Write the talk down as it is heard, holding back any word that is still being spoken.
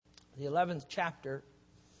the 11th chapter.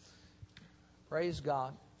 Praise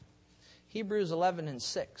God. Hebrews 11 and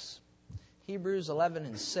 6. Hebrews 11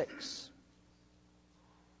 and 6.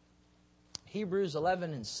 Hebrews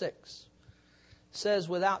 11 and 6 says,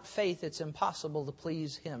 without faith it's impossible to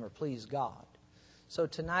please Him or please God. So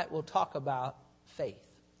tonight we'll talk about faith.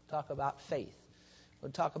 Talk about faith.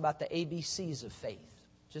 We'll talk about the ABCs of faith.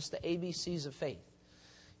 Just the ABCs of faith.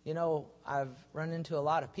 You know, I've run into a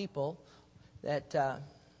lot of people that,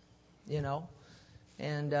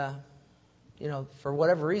 for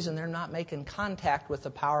whatever reason, they're not making contact with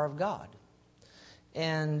the power of God.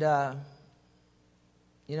 And,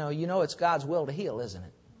 it's God's will to heal, isn't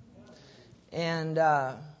it? And,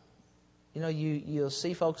 you'll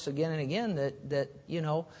see folks again and again that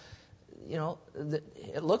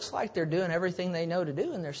it looks like they're doing everything they know to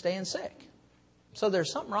do and they're staying sick. So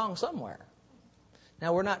there's something wrong somewhere.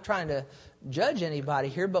 Now, we're not trying to judge anybody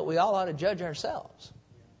here, but we all ought to judge ourselves.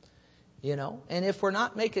 And if we're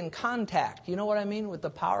not making contact, you know what I mean, with the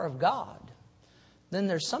power of God, then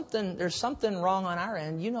there's something wrong on our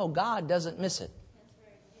end. God doesn't miss it.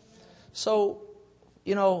 So,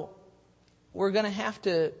 we're going to have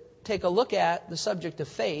to take a look at the subject of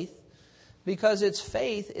faith, because it's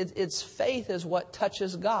faith is what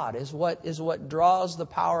touches God, is what draws the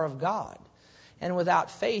power of God. And without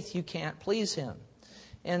faith, you can't please Him.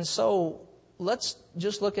 And so let's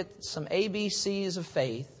just look at some ABCs of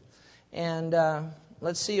faith, and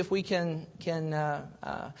let's see if we can.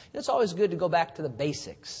 It's always good to go back to the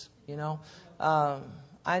basics.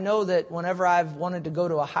 I know that whenever I've wanted to go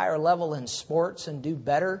to a higher level in sports and do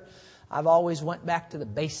better, I've always went back to the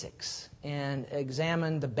basics and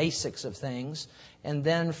examined the basics of things, and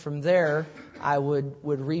then from there I would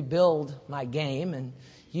rebuild my game, and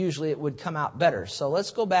usually it would come out better. So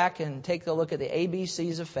let's go back and take a look at the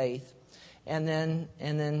ABCs of faith, and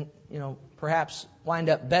then perhaps wind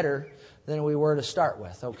up better than we were to start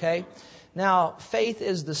with, okay? Now, faith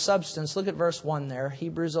is the substance. Look at verse 1 there,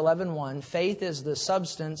 Hebrews 11:1. Faith is the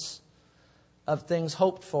substance of things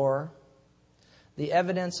hoped for, the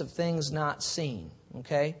evidence of things not seen,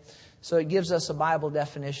 okay? So it gives us a Bible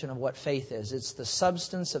definition of what faith is. It's the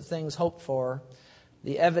substance of things hoped for,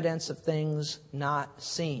 the evidence of things not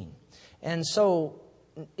seen. And so,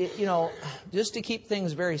 just to keep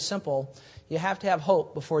things very simple, you have to have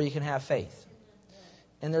hope before you can have faith.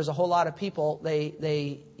 And there's a whole lot of people,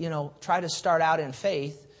 they try to start out in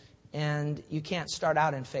faith, and you can't start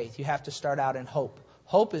out in faith. You have to start out in hope.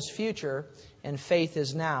 Hope is future, and faith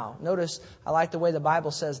is now. Notice, I like the way the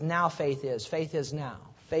Bible says now faith is. Faith is now.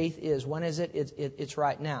 Faith is, when is it? It's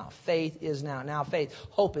right now. Faith is now. Now faith.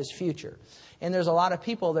 Hope is future. And there's a lot of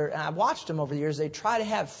people there, and I've watched them over the years, they try to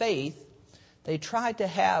have faith. They try to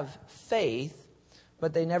have faith,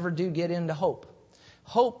 but they never do get into hope.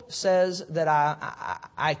 Hope says that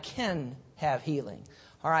I can have healing,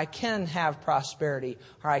 or I can have prosperity,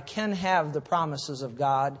 or I can have the promises of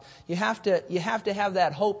God. You have to have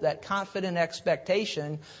that hope, that confident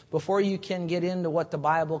expectation before you can get into what the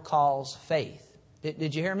Bible calls faith.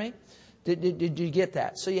 Did you hear me? Did you get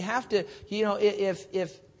that? So you have to,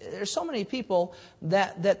 if there's so many people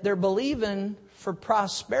that they're believing for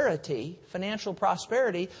prosperity, financial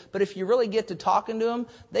prosperity, but if you really get to talking to them,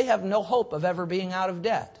 they have no hope of ever being out of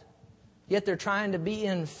debt. Yet they're trying to be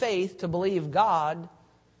in faith to believe God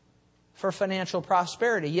for financial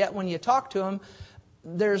prosperity. Yet when you talk to them,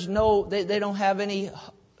 they don't have any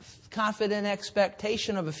confident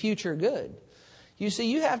expectation of a future good. You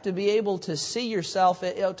see, you have to be able to see yourself,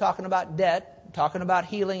 talking about debt, talking about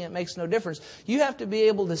healing, it makes no difference. You have to be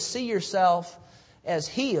able to see yourself as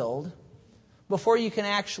healed before you can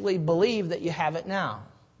actually believe that you have it now.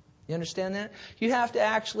 You understand that? You have to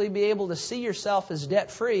actually be able to see yourself as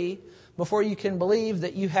debt-free before you can believe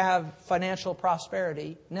that you have financial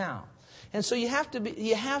prosperity now. And so you have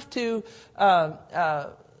to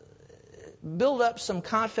build up some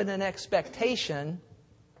confident expectation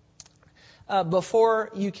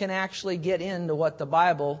before you can actually get into what the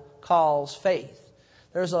Bible calls faith.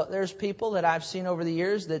 There's people that I've seen over the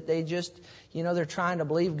years that they just, they're trying to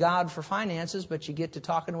believe God for finances, but you get to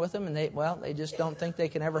talking with them and they just don't think they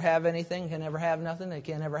can ever have anything, can ever have nothing, they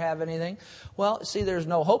can't ever have anything. Well, see, there's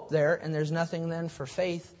no hope there, and there's nothing then for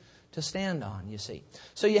faith to stand on, you see.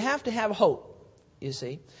 So you have to have hope, you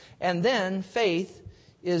see. And then faith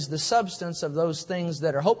is the substance of those things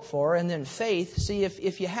that are hoped for. And then faith, see,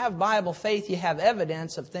 if you have Bible faith, you have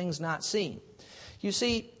evidence of things not seen. You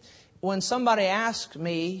see, when somebody asks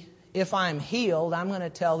me if I'm healed, I'm going to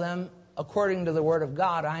tell them, according to the Word of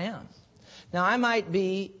God, I am. Now, I might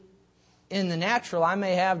be, in the natural, I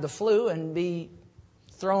may have the flu and be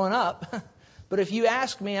throwing up. But if you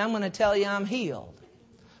ask me, I'm going to tell you I'm healed.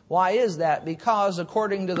 Why is that? Because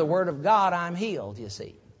according to the Word of God, I'm healed, you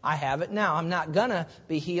see. I have it now. I'm not going to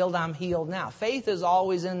be healed. I'm healed now. Faith is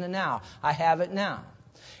always in the now. I have it now.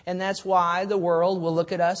 And that's why the world will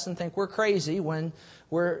look at us and think we're crazy when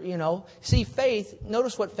we're, see, faith,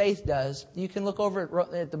 notice what faith does. You can look over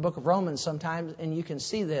at the book of Romans sometimes and you can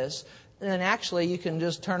see this. And actually, you can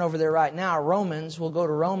just turn over there right now. Romans, we'll go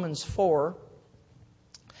to Romans 4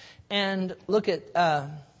 and look at,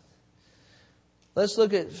 let's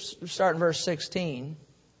look at, start in verse 16.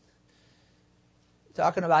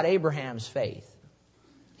 Talking about Abraham's faith.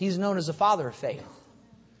 He's known as the father of faith.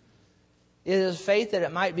 It is faith that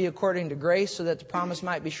it might be according to grace, so that the promise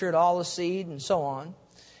might be sure to all the seed, and so on.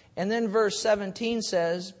 And then verse 17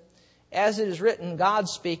 says, as it is written, God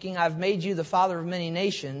speaking, I've made you the father of many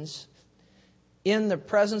nations, in the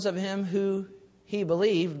presence of him who he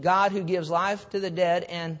believed, God who gives life to the dead.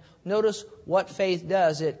 And notice what faith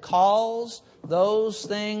does. It calls those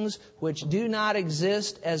things which do not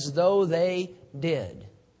exist as though they did.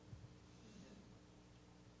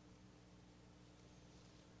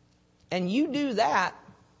 And you do that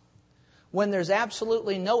when there's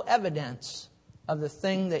absolutely no evidence of the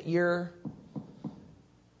thing that you're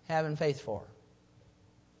having faith for.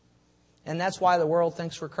 And that's why the world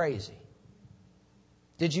thinks we're crazy.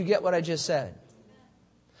 Did you get what I just said?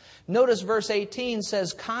 Notice verse 18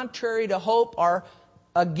 says, contrary to hope or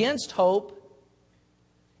against hope,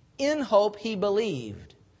 in hope he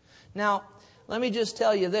believed. Now, let me just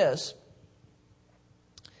tell you this.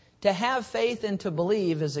 To have faith and to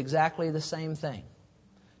believe is exactly the same thing.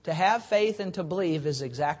 To have faith and to believe is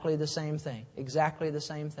exactly the same thing. Exactly the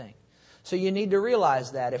same thing. So you need to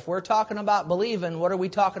realize that. If we're talking about believing, what are we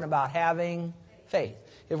talking about? Having faith.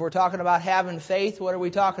 If we're talking about having faith, what are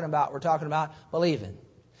we talking about? We're talking about believing.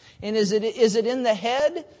 And is it in the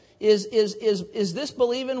head? Is this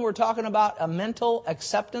believing we're talking about a mental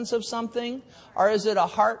acceptance of something? Or is it a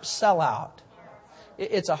heart sellout?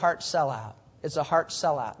 It's a heart sellout. It's a heart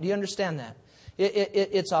sellout. Do you understand that?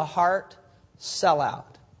 It's a heart sellout.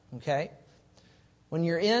 Okay? When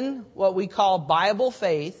you're in what we call Bible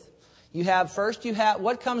faith,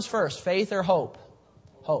 what comes first? Faith or hope?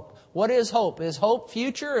 Hope. What is hope? Is hope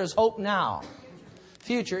future or is hope now?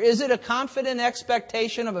 Future. Is it a confident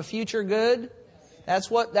expectation of a future good? That's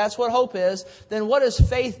what hope is. Then what does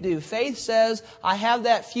faith do? Faith says, I have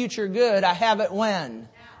that future good. I have it when?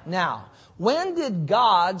 Now. When did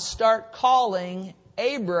God start calling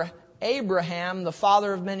Abraham the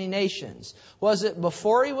father of many nations? Was it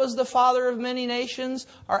before he was the father of many nations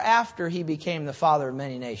or after he became the father of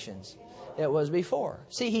many nations? It was before.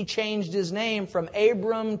 See, he changed his name from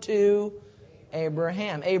Abram to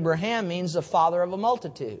Abraham. Abraham means the father of a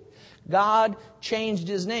multitude. God changed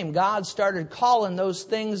his name. God started calling those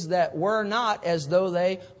things that were not as though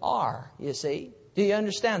they are, you see. Do you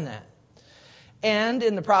understand that? And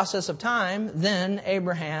in the process of time, then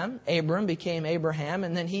Abram became Abraham,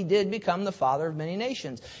 and then he did become the father of many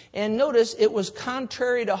nations. And notice it was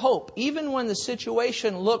contrary to hope. Even when the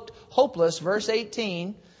situation looked hopeless, verse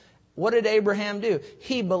 18, what did Abraham do?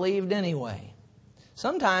 He believed anyway.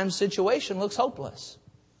 Sometimes situation looks hopeless.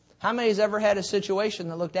 How many has ever had a situation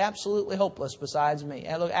that looked absolutely hopeless besides me?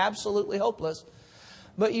 It looked absolutely hopeless.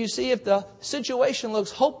 But you see, if the situation looks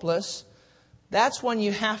hopeless, that's when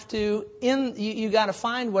you have to, you got to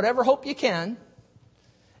find whatever hope you can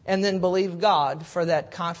and then believe God for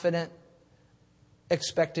that confident,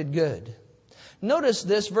 expected good. Notice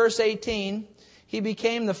this, verse 18, he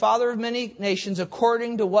became the father of many nations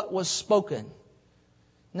according to what was spoken.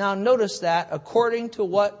 Now notice that, according to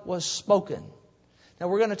what was spoken. Now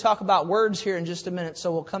we're going to talk about words here in just a minute,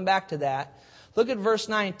 so we'll come back to that. Look at verse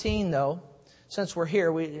 19 though. Since we're here,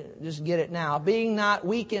 we just get it now. Being not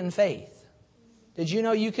weak in faith. Did you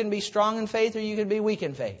know you can be strong in faith or you can be weak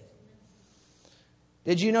in faith?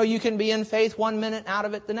 Did you know you can be in faith 1 minute, out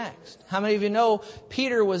of it the next? How many of you know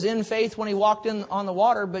Peter was in faith when he walked in on the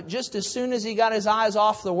water, but just as soon as he got his eyes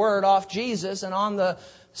off the Word, off Jesus, and on the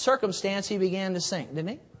circumstance, he began to sink, didn't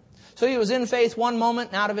he? So he was in faith 1 moment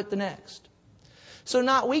and out of it the next. So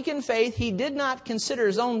not weak in faith, he did not consider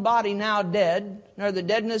his own body now dead, nor the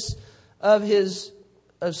deadness of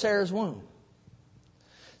Sarah's womb.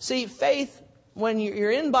 See, faith, when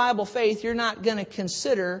you're in Bible faith, you're not going to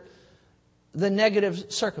consider the negative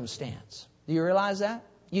circumstance. Do you realize that?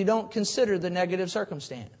 You don't consider the negative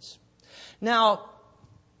circumstance. Now,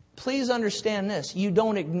 please understand this. You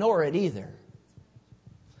don't ignore it either.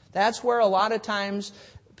 That's where a lot of times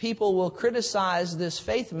people will criticize this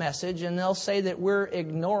faith message and they'll say that we're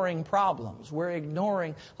ignoring problems. We're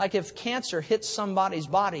ignoring, like if cancer hits somebody's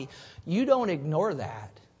body, you don't ignore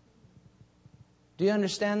that. Do you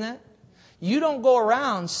understand that? You don't go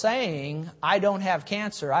around saying, I don't have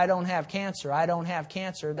cancer, I don't have cancer, I don't have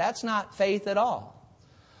cancer. That's not faith at all.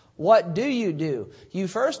 What do? You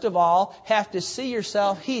first of all have to see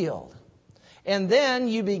yourself healed. And then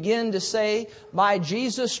you begin to say, by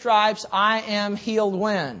Jesus' stripes, I am healed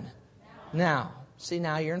when? Now. See,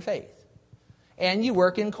 now you're in faith. And you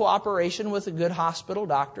work in cooperation with a good hospital,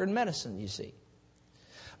 doctor, and medicine, you see.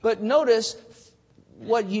 But notice,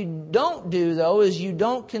 what you don't do, though, is you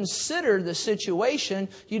don't consider the situation.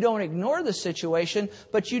 You don't ignore the situation,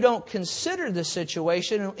 but you don't consider the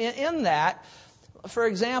situation in that. For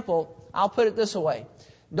example, I'll put it this way.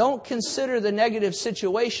 Don't consider the negative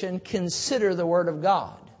situation. Consider the Word of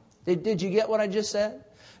God. Did you get what I just said?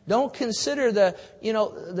 Don't consider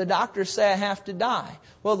the doctors say I have to die.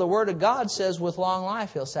 Well, the Word of God says with long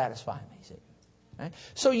life He'll satisfy me. See? Right?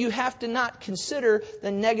 So you have to not consider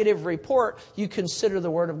the negative report. You consider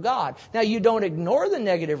the Word of God. Now, you don't ignore the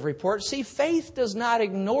negative report. See, faith does not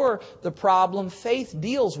ignore the problem. Faith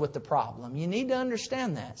deals with the problem. You need to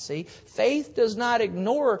understand that. See, faith does not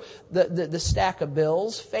ignore the stack of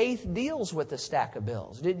bills. Faith deals with the stack of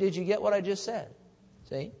bills. Did you get what I just said?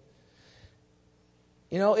 See?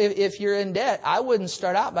 You know, if you're in debt, I wouldn't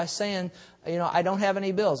start out by saying, I don't have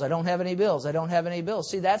any bills. I don't have any bills. I don't have any bills.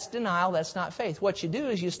 See, that's denial. That's not faith. What you do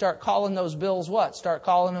is you start calling those bills what? Start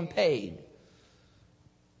calling them paid.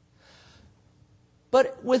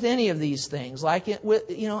 But with any of these things, like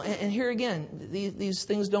and here again, these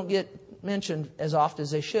things don't get mentioned as often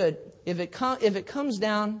as they should. If it comes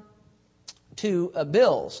down to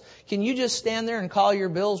bills, can you just stand there and call your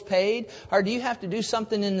bills paid, or do you have to do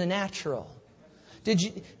something in the natural? Did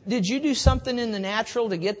you do something in the natural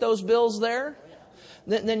to get those bills there?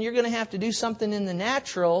 Then you're going to have to do something in the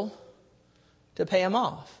natural to pay them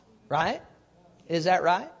off, right? Is that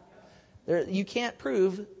right? You can't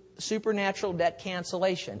prove supernatural debt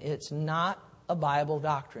cancellation. It's not a Bible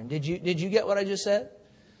doctrine. Did you get what I just said?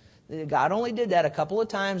 God only did that a couple of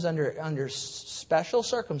times under special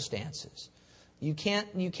circumstances. You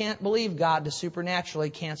can't believe God to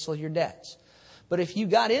supernaturally cancel your debts. But if you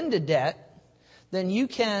got into debt, then you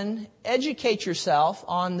can educate yourself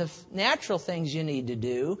on the natural things you need to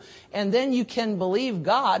do, and then you can believe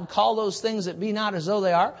God, call those things that be not as though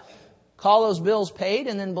they are, call those bills paid,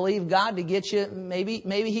 and then believe God to get you, maybe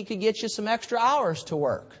He could get you some extra hours to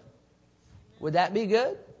work. Would that be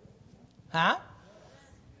good? Huh?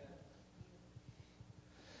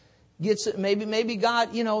 Maybe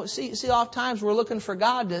God, see, oftentimes we're looking for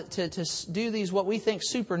God to do these what we think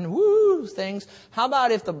super woo things. How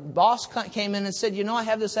about if the boss came in and said, I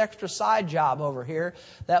have this extra side job over here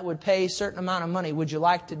that would pay a certain amount of money. Would you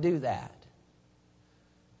like to do that?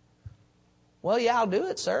 Well, yeah, I'll do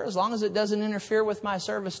it, sir, as long as it doesn't interfere with my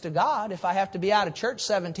service to God. If I have to be out of church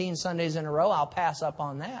 17 Sundays in a row, I'll pass up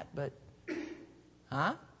on that. But,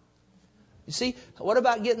 huh? You see, what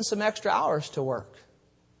about getting some extra hours to work?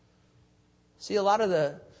 See, a lot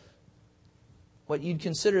of what you'd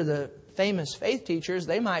consider the famous faith teachers,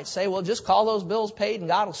 they might say, well, just call those bills paid and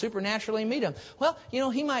God will supernaturally meet them. Well,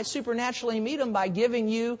 He might supernaturally meet them by giving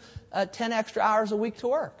you 10 extra hours a week to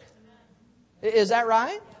work. Is that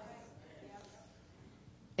right?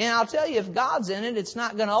 And I'll tell you, if God's in it, it's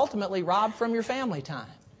not going to ultimately rob from your family time.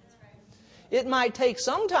 It might take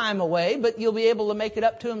some time away, but you'll be able to make it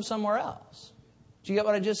up to Him somewhere else. Did you get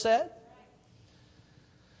what I just said?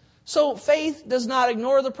 So faith does not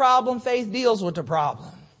ignore the problem. Faith deals with the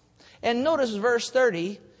problem. And notice verse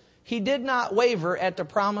 30, he did not waver at the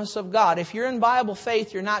promise of God. If you're in Bible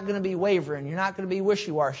faith, you're not going to be wavering. You're not going to be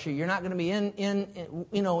wishy-washy. You're not going to be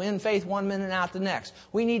in faith one minute and out the next.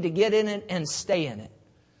 We need to get in it and stay in it.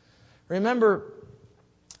 Remember,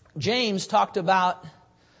 James talked about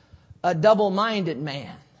a double-minded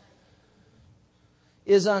man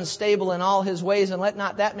is unstable in all his ways, and let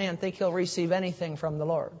not that man think he'll receive anything from the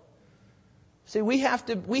Lord. See, we have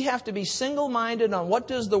to be single-minded on what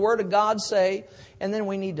does the Word of God say, and then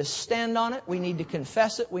we need to stand on it, we need to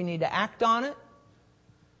confess it, we need to act on it,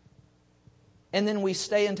 and then we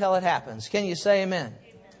stay until it happens. Can you say amen? Amen.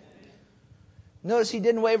 Notice he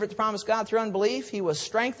didn't waver at the promise of God through unbelief. He was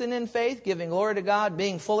strengthened in faith, giving glory to God,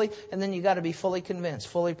 being fully, and then you got to be fully convinced,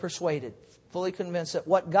 fully persuaded, fully convinced that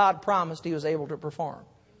what God promised He was able to perform.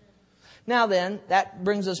 Now then, that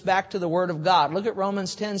brings us back to the Word of God. Look at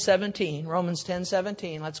Romans 10:17. Romans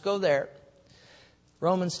 10:17. Let's go there.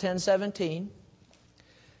 Romans 10:17.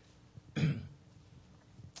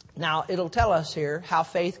 Now, it'll tell us here how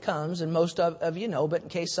faith comes, and most of you know, but in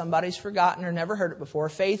case somebody's forgotten or never heard it before,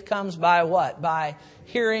 faith comes by what? By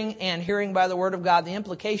hearing, and hearing by the Word of God. The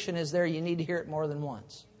implication is there you need to hear it more than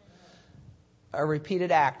once. a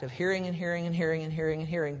repeated act of hearing and hearing and hearing and hearing and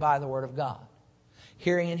hearing by the Word of God.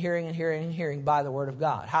 Hearing and hearing and hearing and hearing by the Word of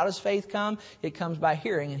God. How does faith come? It comes by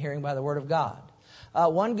hearing and hearing by the Word of God.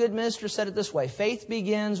 One good minister said it this way: faith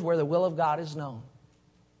begins where the will of God is known.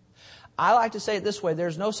 I like to say it this way: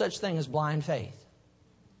 there's no such thing as blind faith.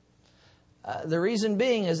 The reason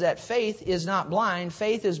being is that faith is not blind.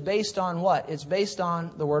 Faith is based on what? It's based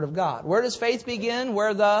on the Word of God. Where does faith begin?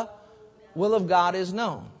 Where the will of God is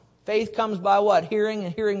known. Faith comes by what? Hearing,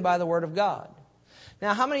 and hearing by the Word of God.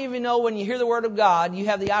 Now, how many of you know when you hear the Word of God, you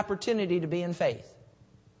have the opportunity to be in faith?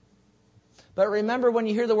 But remember, when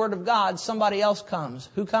you hear the Word of God, somebody else comes.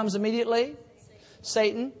 Who comes immediately?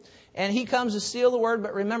 Satan. And he comes to steal the Word,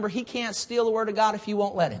 but remember, he can't steal the Word of God if you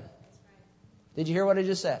won't let him. Did you hear what I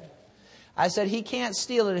just said? I said he can't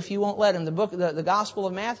steal it if you won't let him. The Gospel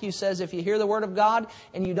of Matthew says if you hear the Word of God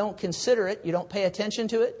and you don't consider it, you don't pay attention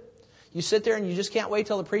to it, you sit there and you just can't wait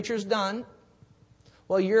till the preacher's done,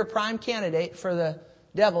 well, you're a prime candidate for the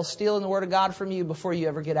devil stealing the Word of God from you before you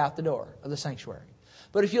ever get out the door of the sanctuary.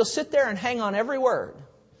 But if you'll sit there and hang on every word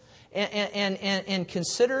and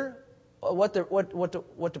consider what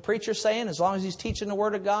the preacher's saying, as long as he's teaching the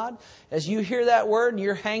Word of God, as you hear that word,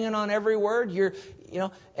 you're hanging on every word, and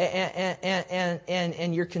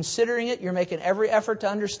you're considering it, you're making every effort to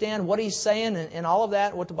understand what he's saying and all of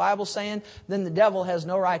that, what the Bible's saying, then the devil has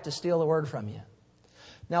no right to steal the Word from you.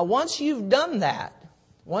 Now, once you've done that,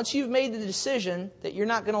 once you've made the decision that you're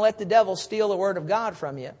not going to let the devil steal the Word of God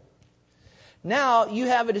from you, now you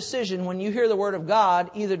have a decision when you hear the Word of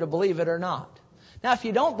God either to believe it or not. Now, if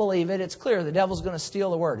you don't believe it, it's clear the devil's going to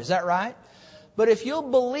steal the Word. Is that right? But if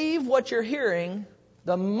you'll believe what you're hearing,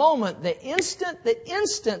 the instant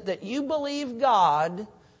that you believe God,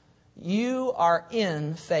 you are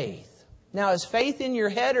in faith. Now, is faith in your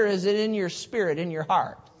head or is it in your spirit, in your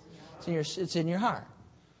heart? It's in your heart.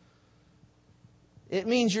 It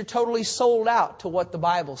means you're totally sold out to what the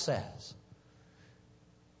Bible says.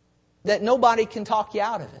 That nobody can talk you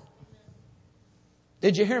out of it.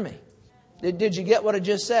 Did you hear me? Did you get what I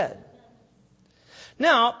just said?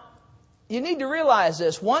 Now, you need to realize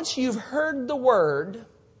this. Once you've heard the Word,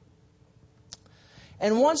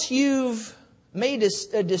 and once you've made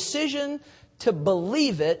a decision to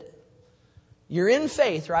believe it, you're in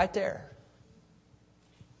faith right there.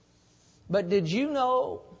 But did you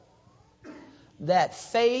know that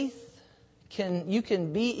you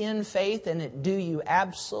can be in faith and it do you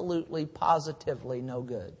absolutely, positively no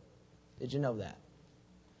good? Did you know that?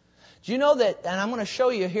 Do you know that, and I'm going to show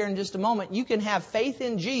you here in just a moment, you can have faith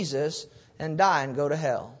in Jesus and die and go to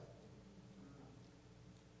hell.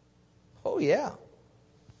 Oh, yeah.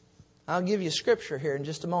 I'll give you scripture here in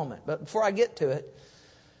just a moment. But before I get to it,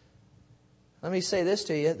 let me say this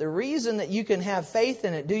to you. The reason that you can have faith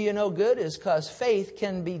and it do you no good is because faith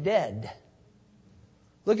can be dead.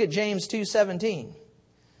 Look at James 2:17.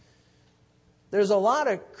 There's a lot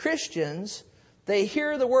of Christians, they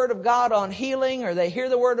hear the Word of God on healing, or they hear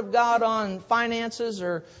the Word of God on finances,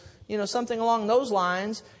 or something along those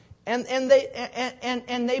lines, and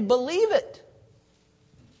they believe it.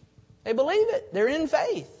 They believe it. They're in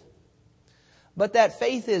faith. But that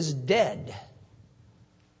faith is dead.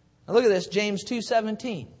 Now look at this, James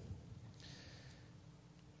 2:17.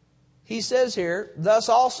 He says here, thus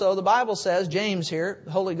also, the Bible says, James here,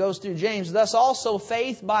 the Holy Ghost through James, thus also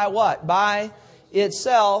faith by what? By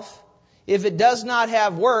itself, if it does not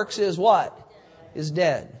have works, is what? Is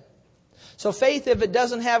dead. So faith, if it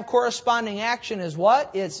doesn't have corresponding action, is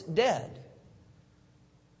what? It's dead.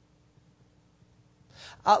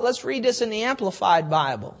 Let's read this in the Amplified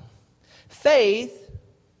Bible. Faith,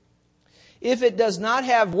 if it does not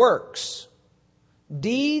have works,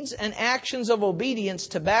 deeds and actions of obedience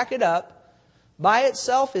to back it up, by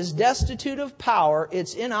itself is destitute of power,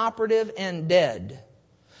 it's inoperative and dead.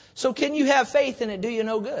 So can you have faith and it do you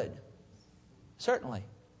no good? Certainly.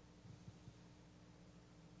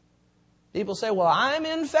 People say, well, I'm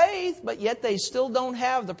in faith, but yet they still don't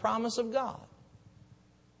have the promise of God.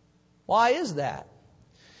 Why is that?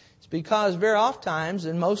 It's because very oft times,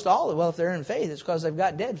 and most all, well, if they're in faith, it's because they've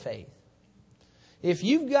got dead faith. If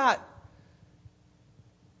you've got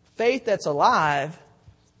faith that's alive,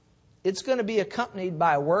 it's going to be accompanied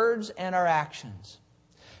by words and our actions.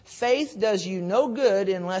 Faith does you no good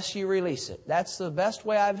unless you release it. That's the best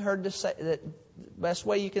way I've heard to say that. Best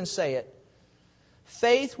way you can say it.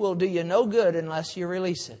 Faith will do you no good unless you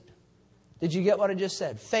release it. Did you get what I just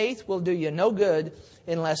said? Faith will do you no good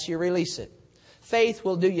unless you release it. Faith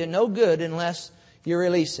will do you no good unless you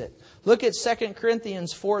release it. Look at 2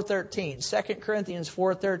 Corinthians 4:13. 2 Corinthians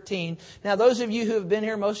 4:13. Now, those of you who have been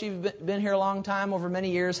here, most of you have been here a long time, over many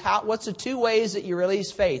years, what's the two ways that you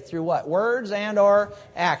release faith? Through what? Words and or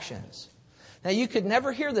actions. Now, you could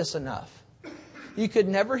never hear this enough. You could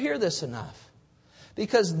never hear this enough.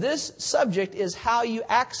 Because this subject is how you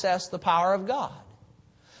access the power of God.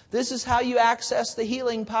 This is how you access the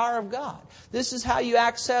healing power of God. This is how you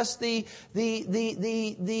access the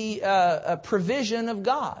provision of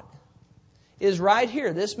God. Is right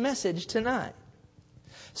here, this message tonight.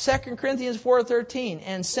 2 Corinthians 4:13.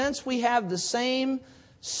 And since we have the same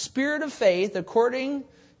spirit of faith, according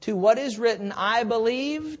to what is written, I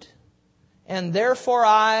believed, and therefore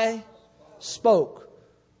I spoke.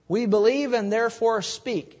 We believe and therefore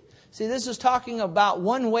speak. See, this is talking about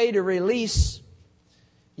one way to release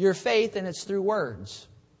your faith, and it's through words.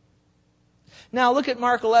 Now look at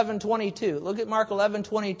Mark 11:22. Look at Mark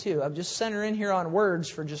 11:22. I've just centered in here on words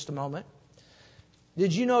for just a moment.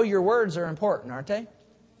 Did you know your words are important, aren't they?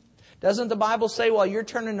 Doesn't the Bible say, while you're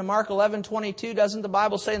turning to Mark 11:22, doesn't the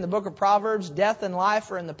Bible say in the book of Proverbs, death and life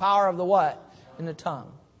are in the power of the what? In the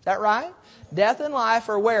tongue. Is that right? Death and life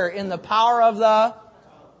are where? In the power of the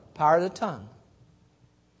tongue.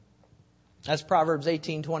 That's Proverbs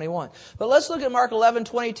 18:21. But let's look at Mark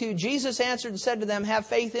 11:22. Jesus answered and said to them, have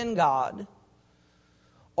faith in God.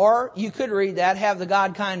 Or you could read that, have the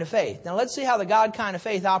God kind of faith. Now let's see how the God kind of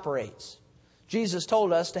faith operates. Jesus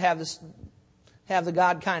told us to have the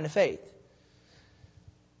God kind of faith.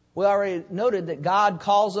 We already noted that God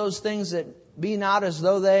calls those things that be not as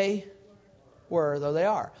though they were, though they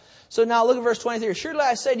are. So now look at verse 23. Surely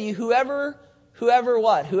I say to you, whoever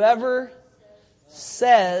what? Whoever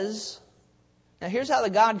says... Now here's how the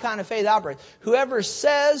God kind of faith operates. Whoever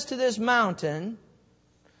says to this mountain,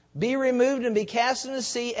 be removed and be cast into the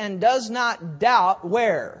sea, and does not doubt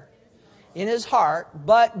where? In his heart,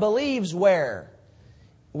 but believes where?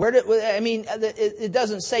 It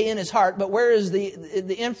doesn't say in his heart, but where is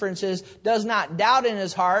the inference is, does not doubt in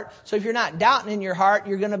his heart. So if you're not doubting in your heart,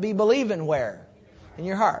 you're going to be believing where? In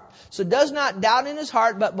your heart. So does not doubt in his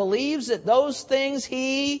heart, but believes that those things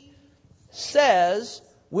he says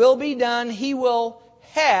will be done. He will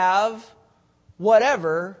have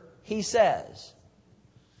whatever he says.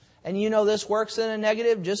 And you know this works in a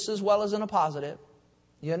negative just as well as in a positive.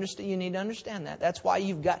 You understand? You need to understand that. That's why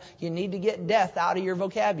you need to get death out of your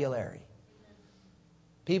vocabulary.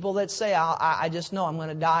 People that say, I just know I'm going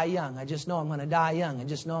to die young. I just know I'm going to die young. I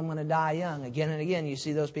just know I'm going to die young. Again and again, you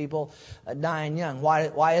see those people dying young.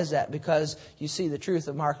 Why is that? Because you see the truth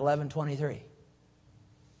of Mark 11:23.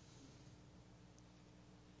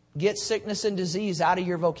 Get sickness and disease out of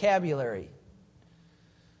your vocabulary.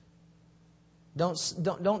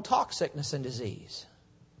 Don't talk sickness and disease.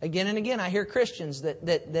 Again and again, I hear Christians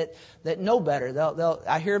that know better.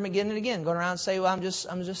 I hear them again and again going around and say, "Well, I'm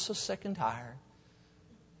just so sick and tired."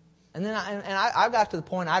 And then I've got to the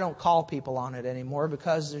point I don't call people on it anymore,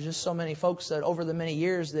 because there's just so many folks that over the many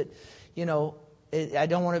years that, I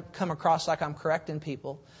don't want to come across like I'm correcting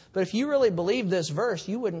people. But if you really believe this verse,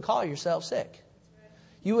 you wouldn't call yourself sick.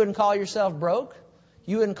 You wouldn't call yourself broke.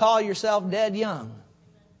 You wouldn't call yourself dead young.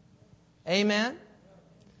 Amen?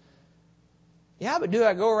 Yeah, but do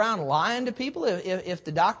I go around lying to people? If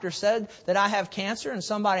the doctor said that I have cancer and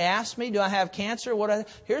somebody asked me, do I have cancer?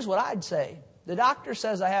 Here's what I'd say. The doctor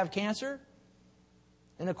says I have cancer,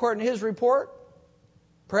 and according to his report,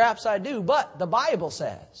 perhaps I do. But the Bible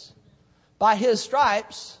says, by his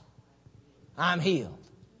stripes, I'm healed.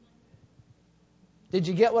 Did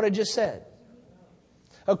you get what I just said?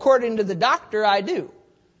 According to the doctor, I do.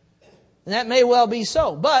 And that may well be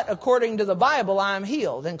so. But according to the Bible, I'm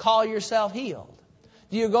healed. And call yourself healed.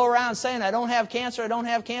 Do you go around saying, I don't have cancer, I don't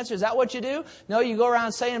have cancer? Is that what you do? No, you go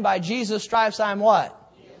around saying, by Jesus' stripes, I'm what?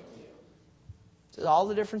 It's all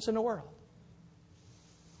the difference in the world.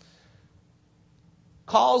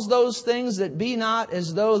 Calls those things that be not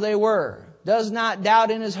as though they were. Does not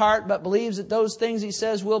doubt in his heart, but believes that those things he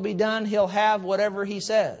says will be done. He'll have whatever he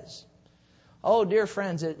says. Oh, dear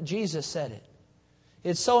friends, Jesus said it.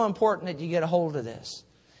 It's so important that you get a hold of this.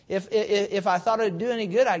 If I thought it'd do any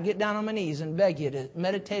good, I'd get down on my knees and beg you to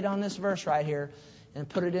meditate on this verse right here and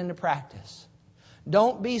put it into practice.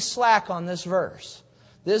 Don't be slack on this verse.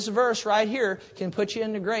 This verse right here can put you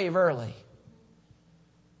in the grave early.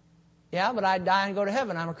 Yeah, but I'd die and go to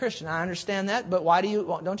heaven. I'm a Christian. I understand that, but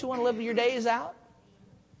don't you want to live your days out?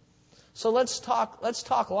 So let's talk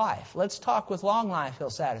life. Let's talk with long life,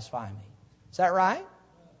 He'll satisfy me. Is that right?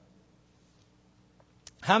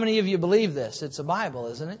 How many of you believe this? It's a Bible,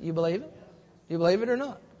 isn't it? You believe it? You believe it or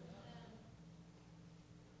not?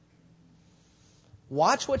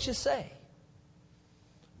 Watch what you say.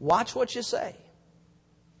 Watch what you say.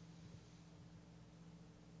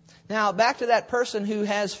 Now, back to that person who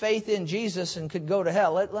has faith in Jesus and could go to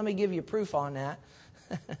hell. Let me give you proof on that.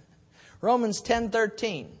 Romans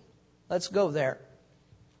 10:13. Let's go there.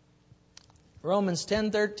 Romans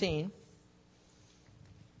 10:13.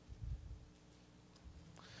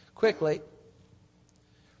 Quickly.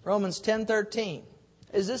 Romans 10:13.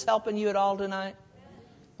 Is this helping you at all tonight?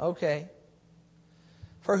 Okay.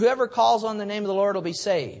 For whoever calls on the name of the Lord will be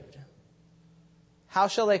saved. How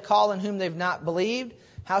shall they call in whom they've not believed?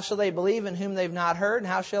 How shall they believe in whom they've not heard? And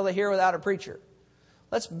how shall they hear without a preacher?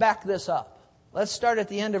 Let's back this up. Let's start at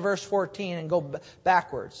the end of verse 14 and go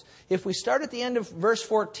backwards. If we start at the end of verse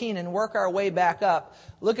 14 and work our way back up,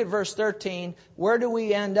 look at verse 13. Where do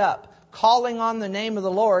we end up? Calling on the name of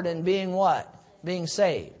the Lord and being what? Being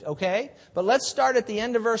saved. Okay? But let's start at the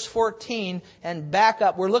end of verse 14 and back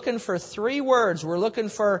up. We're looking for three words. We're looking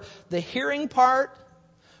for the hearing part.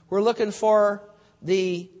 We're looking for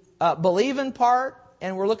the believing part.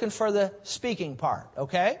 And we're looking for the speaking part.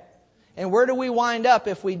 Okay? And where do we wind up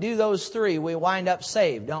if we do those three? We wind up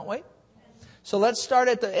saved, don't we? So let's start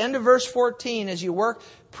at the end of verse 14 as you work.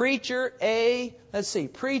 Preacher A, let's see.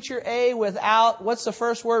 Preacher A without, what's the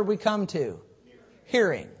first word we come to?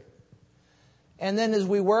 Hearing. And then as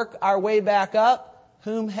we work our way back up,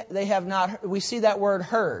 whom they have not, we see that word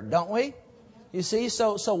heard, don't we? You see?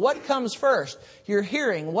 So what comes first? Your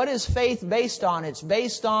hearing. What is faith based on? It's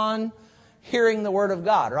based on hearing the Word of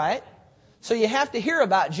God, right? So you have to hear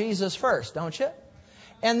about Jesus first, don't you?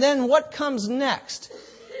 And then what comes next?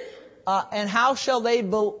 And how shall they...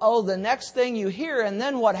 the next thing you hear, and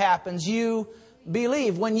then what happens? You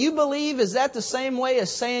believe. When you believe, is that the same way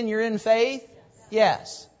as saying you're in faith?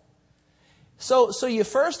 Yes. So you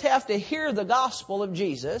first have to hear the gospel of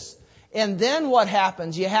Jesus, and then what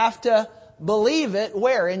happens? You have to believe it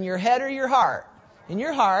where? In your head or your heart? In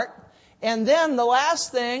your heart. And then the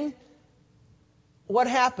last thing, what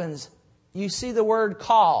happens? You see the word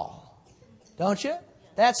call, don't you?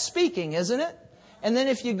 That's speaking, isn't it? And then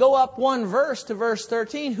if you go up one verse to verse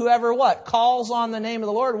 13, whoever what? Calls on the name of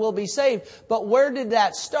the Lord will be saved. But where did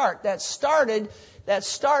that start? That started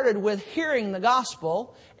with hearing the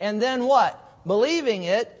gospel, and then what? Believing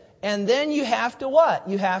it, and then you have to what?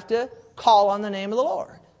 You have to call on the name of the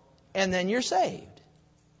Lord. And then you're saved.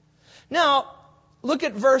 Now, look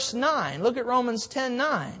at verse 9. Look at Romans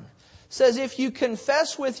 10:9. Says, if you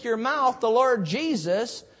confess with your mouth the Lord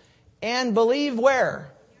Jesus and believe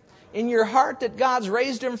where? In your heart that God's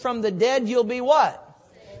raised Him from the dead, you'll be what?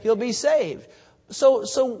 You'll be saved.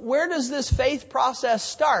 So where does this faith process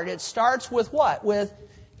start? It starts with what? With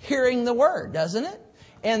hearing the Word, doesn't it?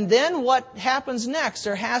 And then what happens next?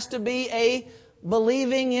 There has to be a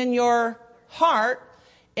believing in your heart.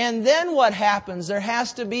 And then what happens? There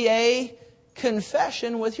has to be a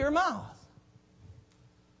confession with your mouth.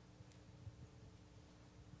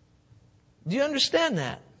 Do you understand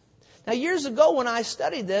that? Now, years ago when I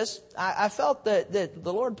studied this, I felt that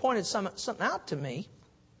the Lord pointed something out to me.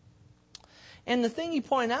 And the thing He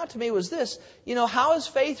pointed out to me was this. You know, how is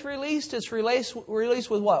faith released? It's released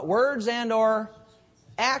with what? Words and or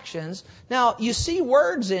actions. Now, you see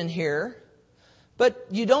words in here, but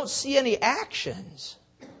you don't see any actions.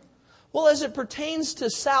 Well, as it pertains to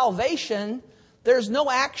salvation, there's no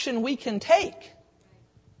action we can take.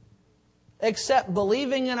 Except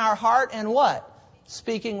believing in our heart and what?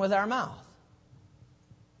 Speaking with our mouth.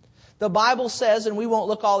 The Bible says, and we won't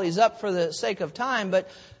look all these up for the sake of time, but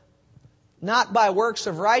not by works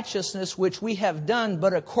of righteousness which we have done,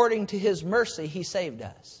 but according to His mercy He saved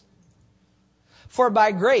us. For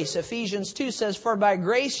by grace, Ephesians 2 says, for by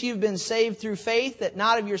grace you've been saved through faith, that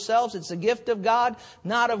not of yourselves, it's a gift of God,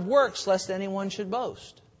 not of works, lest anyone should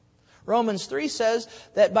boast. Romans 3 says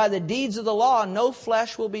that by the deeds of the law, no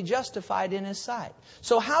flesh will be justified in His sight.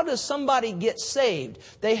 So how does somebody get saved?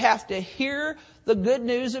 They have to hear the good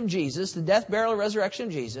news of Jesus, the death, burial, and resurrection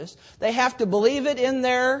of Jesus. They have to believe it in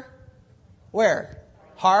their, where?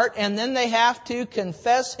 Heart. And then they have to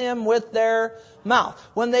confess Him with their mouth.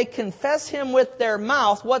 When they confess Him with their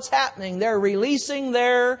mouth, what's happening? They're releasing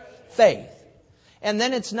their faith. And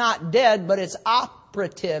then it's not dead, but it's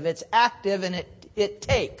operative, it's active, and it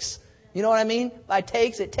takes. You know what I mean? By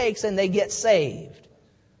takes, it takes, and they get saved.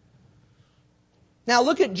 Now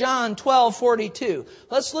look at John 12:42.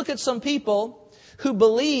 Let's look at some people who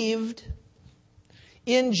believed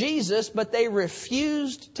in Jesus, but they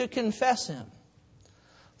refused to confess Him.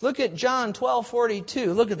 Look at John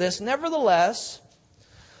 12:42. Look at this. Nevertheless,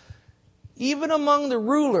 even among the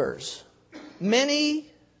rulers,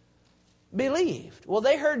 many believed. Well,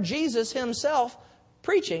 they heard Jesus Himself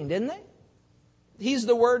preaching, didn't they? He's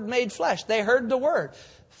the Word made flesh. They heard the Word.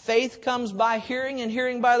 Faith comes by hearing, and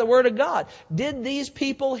hearing by the Word of God. Did these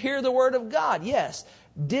people hear the Word of God? Yes.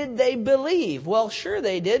 Did they believe? Well, sure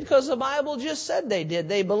they did, because the Bible just said they did.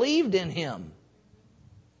 They believed in Him.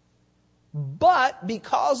 But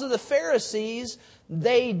because of the Pharisees,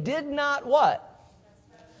 they did not what?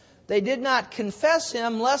 They did not confess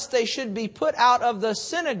Him, lest they should be put out of the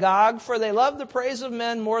synagogue, for they love the praise of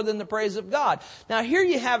men more than the praise of God. Now here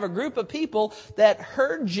you have a group of people that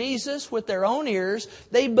heard Jesus with their own ears.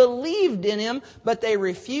 They believed in Him, but they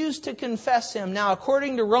refused to confess Him. Now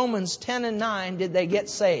according to Romans 10 and 9, did they get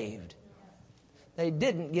saved? They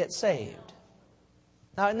didn't get saved.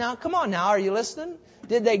 Now come on now, are you listening?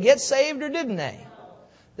 Did they get saved or didn't they?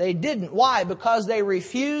 They didn't. Why? Because they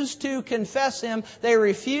refused to confess Him. They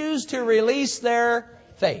refused to release their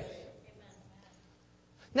faith.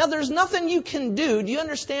 Now there's nothing you can do. Do you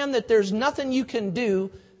understand that there's nothing you can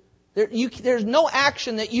do? There's no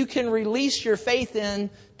action that you can release your faith in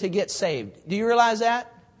to get saved. Do you realize that?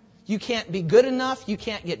 You can't be good enough. You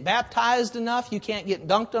can't get baptized enough. You can't get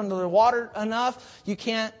dunked under the water enough. You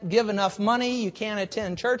can't give enough money. You can't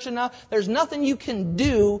attend church enough. There's nothing you can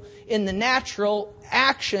do in the natural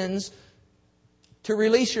actions to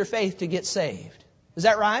release your faith to get saved. Is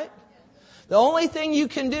that right? The only thing you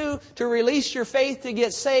can do to release your faith to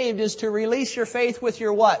get saved is to release your faith with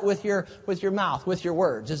your what? With your mouth, with your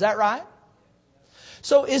words. Is that right?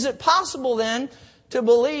 So is it possible then to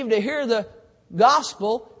believe, to hear the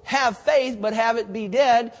gospel, have faith, but have it be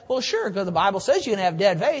dead? Well, sure, because the Bible says you can have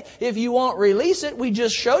dead faith. If you won't release it, we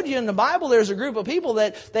just showed you in the Bible there's a group of people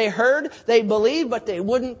that they heard, they believed, but they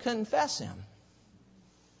wouldn't confess Him.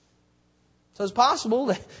 So it's possible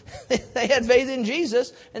that they had faith in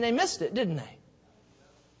Jesus and they missed it, didn't they?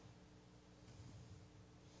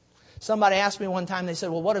 Somebody asked me one time, they said,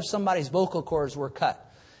 well, what if somebody's vocal cords were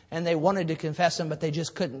cut and they wanted to confess Him, but they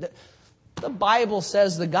just couldn't? The Bible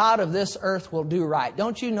says the God of this earth will do right.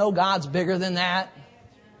 Don't you know God's bigger than that?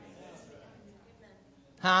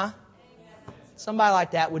 Huh? Somebody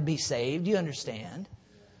like that would be saved. You understand?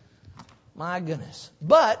 My goodness.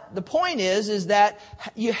 But the point is that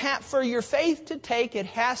you have, for your faith to take, it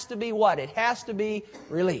has to be what? It has to be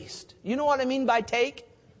released. You know what I mean by take?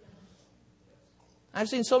 I've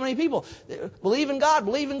seen so many people believe in God,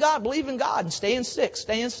 believe in God, believe in God, and staying sick,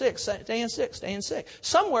 staying sick, staying sick, staying sick.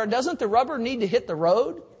 Somewhere, doesn't the rubber need to hit the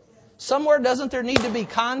road? Somewhere, doesn't there need to be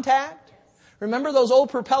contact? Remember those old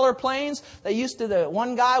propeller planes?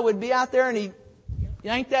 One guy would be out there and he'd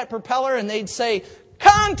yank that propeller and they'd say,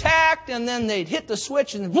 contact! And then they'd hit the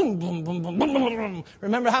switch and boom, boom, boom, boom, boom, boom, boom.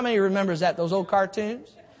 Remember, how many remembers that, those old cartoons?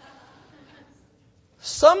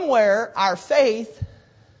 Somewhere, our faith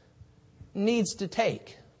needs to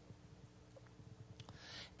take.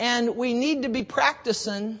 And we need to be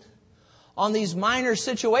practicing on these minor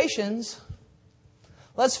situations.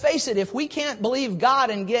 Let's face it, if we can't believe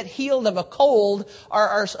God and get healed of a cold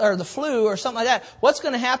or the flu or something like that, what's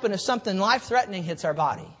going to happen if something life-threatening hits our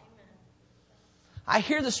body? I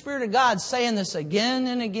hear the Spirit of God saying this again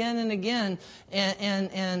and again and again,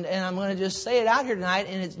 and I'm going to just say it out here tonight,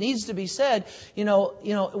 and it needs to be said. You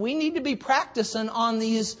know, we need to be practicing on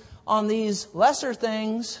these lesser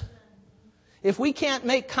things. If we can't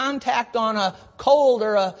make contact on a cold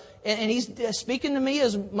and He's speaking to me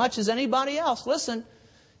as much as anybody else. Listen,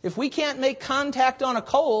 if we can't make contact on a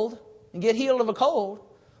cold and get healed of a cold,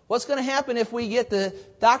 what's going to happen if the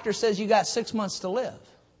doctor says you got 6 months to live?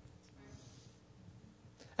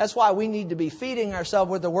 That's why we need to be feeding ourselves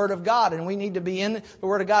with the Word of God, and we need to be in the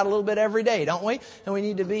Word of God a little bit every day, don't we? And we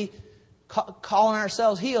need to be calling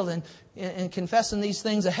ourselves healed and confessing these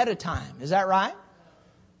things ahead of time. Is that right?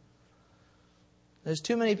 There's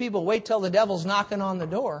too many people wait till the devil's knocking on the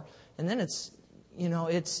door, and then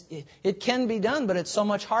it can be done, but it's so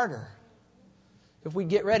much harder if we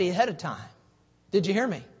get ready ahead of time. Did you hear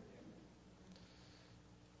me?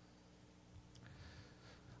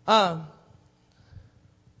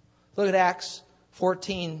 Look at Acts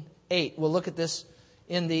 14:8. We'll look at this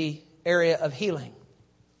in the area of healing.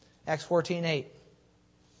 Acts 14:8.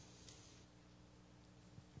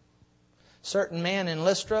 Certain man in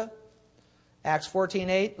Lystra, Acts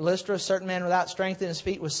 14:8, Lystra, a certain man without strength in his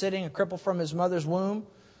feet was sitting, a cripple from his mother's womb,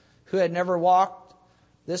 who had never walked.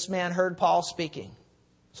 This man heard Paul speaking.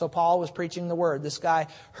 So Paul was preaching the word. This guy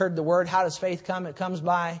heard the word. How does faith come? It comes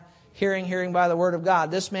by hearing, hearing by the word of God.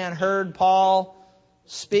 This man heard Paul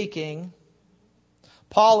speaking.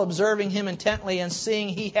 Paul observing him intently and seeing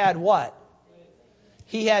he had what?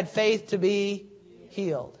 He had faith to be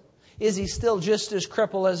healed. Is he still just as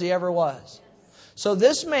crippled as he ever was? So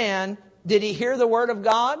this man, did he hear the word of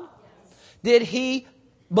God? Did he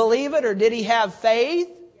believe it, or did he have faith?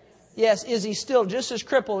 Yes, is he still just as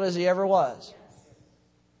crippled as he ever was?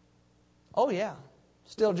 Oh yeah,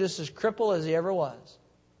 still just as crippled as he ever was.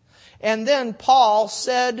 And then Paul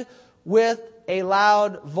said with a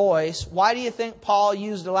loud voice. Why do you think Paul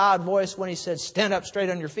used a loud voice when he said, stand up straight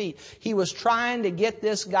on your feet? He was trying to get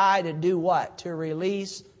this guy to do what? To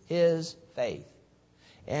release his faith.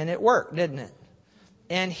 And it worked, didn't it?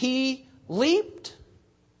 And he leaped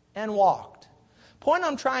and walked. Point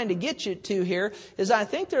I'm trying to get you to here is I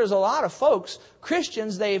think there's a lot of folks,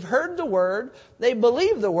 Christians, they've heard the Word, they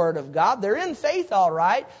believe the Word of God, they're in faith all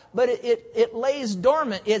right, but it lays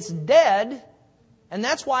dormant, it's dead, and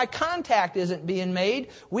that's why contact isn't being made.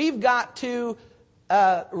 We've got to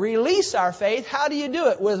release our faith. How do you do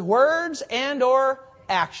it? With words and or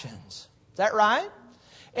actions. Is that right?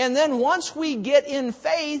 And then once we get in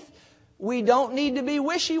faith, we don't need to be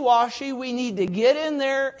wishy-washy. We need to get in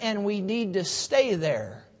there and we need to stay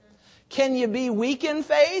there. Can you be weak in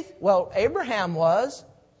faith? Well, Abraham was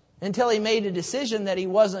until he made a decision that he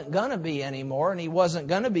wasn't going to be anymore and he wasn't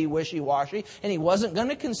going to be wishy-washy and he wasn't going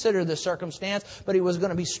to consider the circumstance, but he was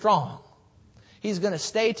going to be strong. He's going to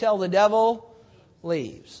stay till the devil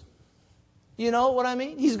leaves. You know what I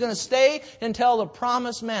mean? He's going to stay until the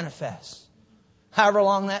promise manifests. However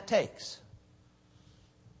long that takes.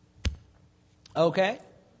 Okay?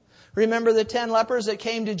 Remember the 10 lepers that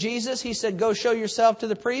came to Jesus? He said, go show yourself to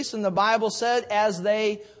the priest. And the Bible said, as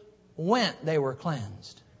they went, they were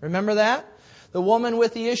cleansed. Remember that? The woman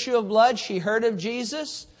with the issue of blood, she heard of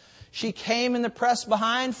Jesus. She came in the press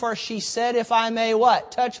behind, for she said, if I may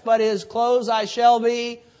what? Touch but His clothes, I shall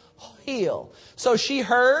be healed. So she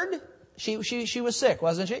heard, she was sick,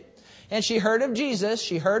 wasn't she? And she heard of Jesus.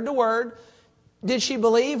 She heard the word. Did she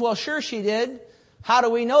believe? Well, sure she did. How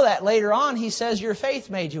do we know that? Later on, he says, your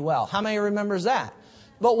faith made you well. How many remembers that?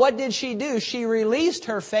 But what did she do? She released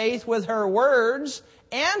her faith with her words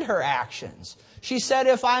and her actions. She said,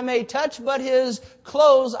 if I may touch but His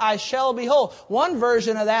clothes, I shall be whole. One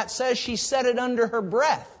version of that says she said it under her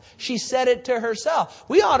breath. She said it to herself.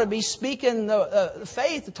 We ought to be speaking the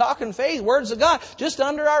faith, talking faith, words of God, just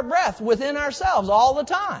under our breath, within ourselves all the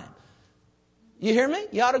time. You hear me?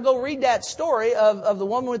 You ought to go read that story of the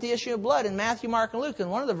woman with the issue of blood in Matthew, Mark, and Luke. In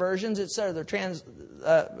one of the versions, it said,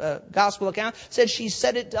 the gospel account said she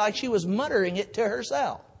said it like she was muttering it to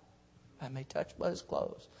herself. I may touch but His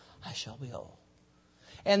clothes, I shall be whole.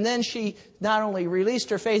 And then she not only released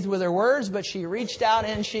her faith with her words, but she reached out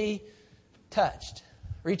and she touched.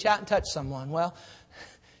 Reach out and touch someone. Well,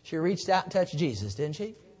 she reached out and touched Jesus, didn't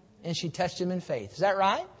she? And she touched Him in faith. Is that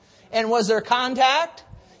right? And was there contact?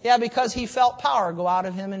 Yeah, because He felt power go out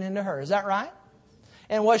of him and into her. Is that right?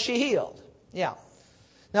 And was she healed? Yeah.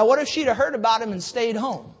 Now, what if she'd have heard about Him and stayed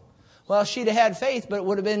home? Well, she'd have had faith, but it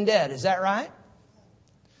would have been dead. Is that right?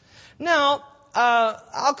 Now,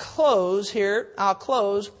 I'll close here. I'll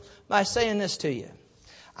close by saying this to you.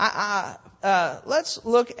 Let's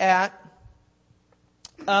look at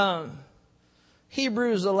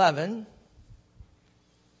Hebrews 11.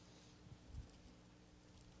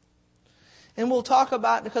 And we'll talk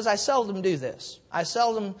about, because I seldom do this. I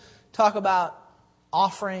seldom talk about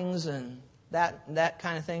offerings and that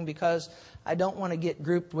kind of thing because I don't want to get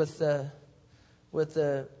grouped with the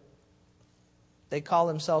they call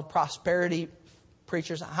themselves prosperity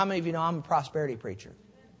preachers. How many of you know I'm a prosperity preacher?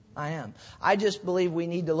 I am. I just believe we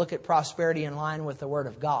need to look at prosperity in line with the Word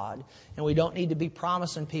of God. And we don't need to be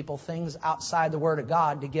promising people things outside the Word of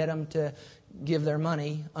God to get them to give their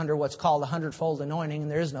money under what's called a 100-fold anointing,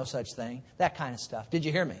 and there is no such thing. That kind of stuff. Did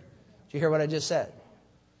you hear me? Did you hear what I just said?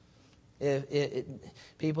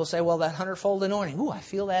 People say, well, that 100-fold anointing. Ooh, I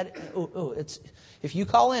feel that. If you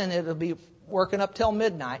call in, it'll be working up till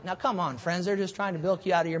midnight. Now, come on, friends. They're just trying to bilk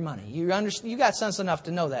you out of your money. You got sense enough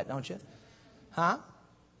to know that, don't you? Huh?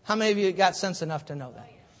 How many of you got sense enough to know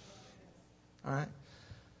that? All right.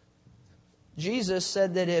 Jesus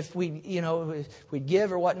said that if we'd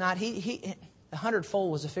give or whatnot, he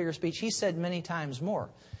 100-fold was a figure of speech. He said many times more.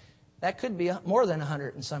 That could be more than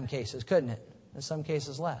 100 in some cases, couldn't it? In some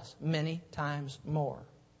cases less. Many times more.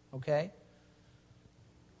 Okay?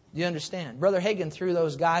 Do you understand? Brother Hagin threw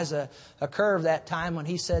those guys a curve that time when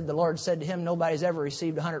he said, the Lord said to him, nobody's ever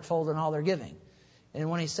received 100-fold in all their giving. And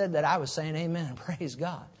when he said that, I was saying amen. Praise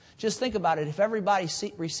God. Just think about it. If everybody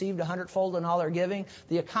received 100-fold in all their giving,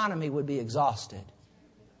 the economy would be exhausted.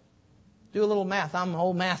 Do a little math. I'm an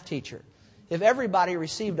old math teacher. If everybody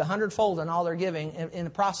received 100-fold in all their giving, in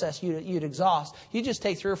the process you'd exhaust. You just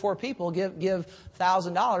take 3 or 4 people, give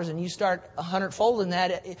 $1,000, and you start 100-fold in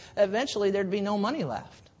that. Eventually, there'd be no money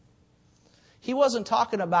left. He wasn't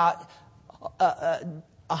talking about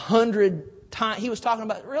 100 times. He was talking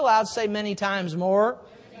about, real loud, say many times more.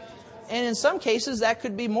 And in some cases, that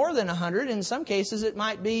could be more than 100. In some cases, it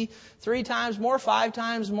might be 3 times more, 5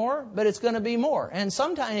 times more, but it's going to be more. And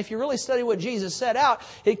sometimes, if you really study what Jesus set out,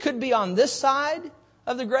 it could be on this side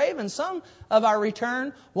of the grave, and some of our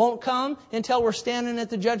return won't come until we're standing at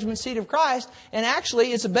the judgment seat of Christ. And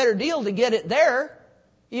actually, it's a better deal to get it there.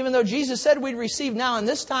 Even though Jesus said we'd receive now in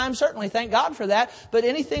this time, certainly thank God for that. But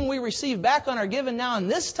anything we receive back on our given now in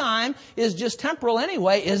this time is just temporal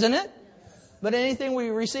anyway, isn't it? But anything we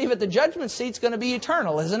receive at the judgment seat is going to be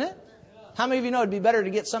eternal, isn't it? How many of you know it'd be better to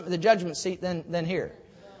get something at the judgment seat than here?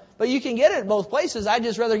 But you can get it at both places. I'd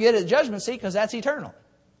just rather get it at the judgment seat because that's eternal.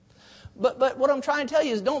 But what I'm trying to tell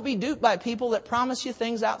you is don't be duped by people that promise you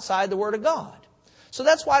things outside the Word of God. So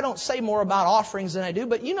that's why I don't say more about offerings than I do.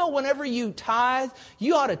 But you know, whenever you tithe,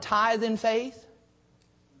 you ought to tithe in faith.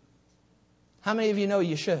 How many of you know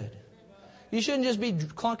you should? You shouldn't just be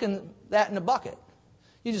clunking that in a bucket.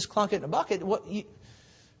 You just clunk it in a bucket.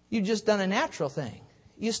 You've just done a natural thing.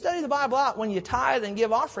 You study the Bible out. When you tithe and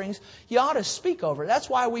give offerings, you ought to speak over it. That's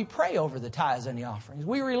why we pray over the tithes and the offerings.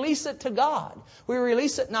 We release it to God. We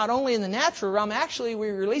release it not only in the natural realm. Actually,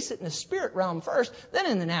 we release it in the spirit realm first, then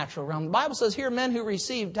in the natural realm. The Bible says here, men who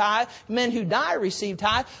receive tithe, men who die receive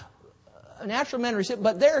tithe. Natural men receive,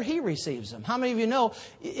 but there He receives them. How many of you know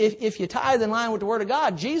if you tithe in line with the Word of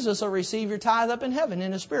God, Jesus will receive your tithe up in heaven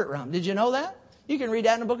in the spirit realm? Did you know that? You can read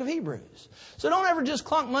that in the book of Hebrews. So don't ever just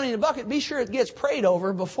clunk money in a bucket. Be sure it gets prayed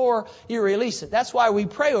over before you release it. That's why we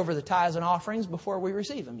pray over the tithes and offerings before we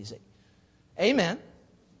receive them, you see. Amen.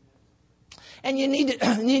 And you need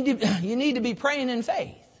to be praying in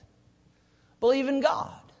faith. Believe in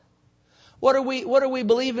God. What are we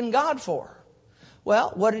believing God for?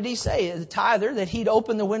 Well, what did He say? The tither, that He'd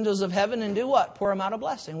open the windows of heaven and do what? Pour Him out a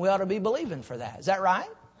blessing. We ought to be believing for that. Is that right?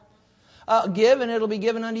 Give and it'll be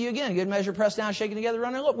given unto you again. Good measure, pressed down, shaken together,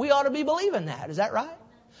 running over. We ought to be believing that. Is that right?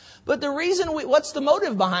 But the reason what's the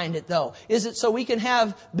motive behind it though? Is it so we can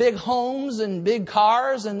have big homes and big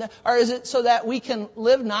cars, or is it so that we can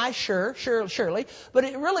live nice? Surely. But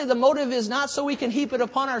really the motive is not so we can heap it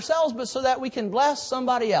upon ourselves, but so that we can bless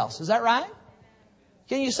somebody else. Is that right?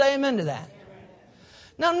 Can you say amen to that?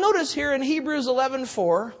 Now notice here in Hebrews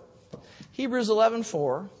 11:4. Hebrews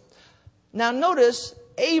 11:4. Now notice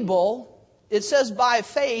Abel. It says, by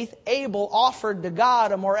faith, Abel offered to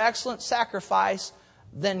God a more excellent sacrifice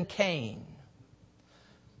than Cain,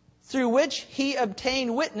 through which he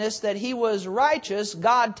obtained witness that he was righteous,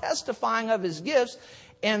 God testifying of his gifts,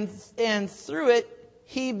 and through it,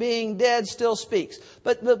 he being dead still speaks.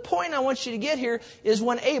 But the point I want you to get here is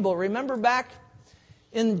when Abel, remember back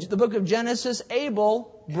in the book of Genesis,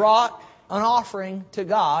 Abel brought an offering to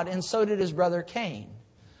God, and so did his brother Cain.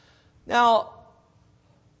 Now,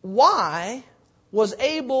 why was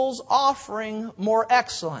Abel's offering more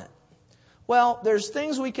excellent? Well, there's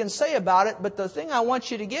things we can say about it, but the thing I want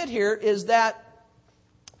you to get here is that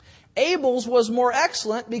Abel's was more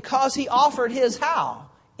excellent because he offered his how?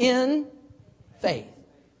 In faith.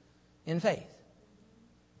 In faith.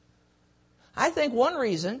 I think one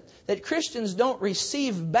reason that Christians don't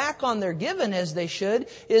receive back on their given as they should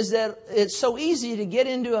is that it's so easy to get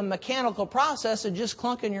into a mechanical process of just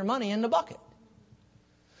clunking your money in the bucket.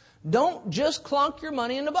 Don't just clunk your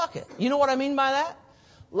money in the bucket. You know what I mean by that?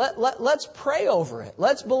 Let's pray over it.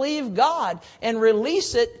 Let's believe God and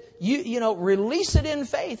release it. Release it in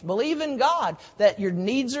faith. Believe in God that your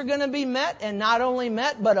needs are going to be met, and not only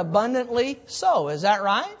met, but abundantly so. Is that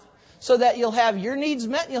right? So that you'll have your needs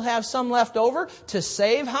met and you'll have some left over to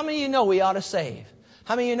save. How many of you know we ought to save?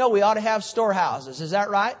 How many of you know we ought to have storehouses? Is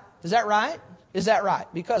that right? Is that right? Is that right?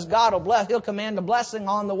 Because God will bless. He'll command a blessing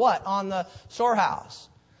on the what? On the storehouse.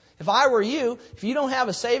 If I were you, if you don't have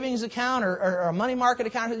a savings account or a money market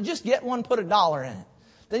account, just get one, put $1 in it.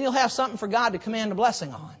 Then you'll have something for God to command a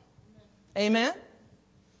blessing on. Amen?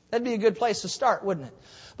 That'd be a good place to start, wouldn't it?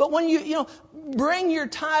 But when you bring your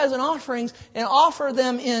tithes and offerings and offer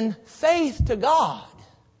them in faith to God.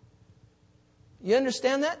 You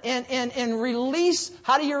understand that? And release,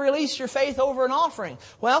 how do you release your faith over an offering?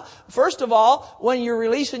 Well, first of all, when you're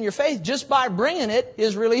releasing your faith, just by bringing it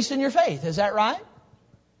is releasing your faith. Is that right?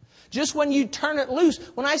 Just when you turn it loose.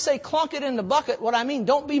 When I say clunk it in the bucket, what I mean,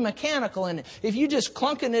 don't be mechanical in it. If you just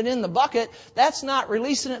clunking it in the bucket, that's not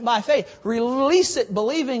releasing it by faith. Release it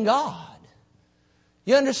believing God.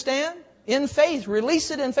 You understand? In faith.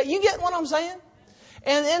 Release it in faith. You get what I'm saying?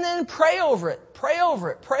 And then pray over it. Pray over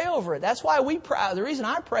it. Pray over it. That's why we pray. The reason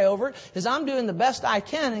I pray over it is I'm doing the best I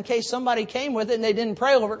can in case somebody came with it and they didn't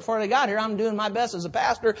pray over it before they got here. I'm doing my best as a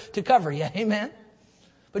pastor to cover you. Amen?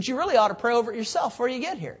 But you really ought to pray over it yourself before you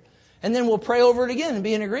get here. And then we'll pray over it again and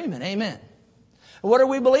be in agreement. Amen. What are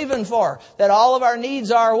we believing for? That all of our needs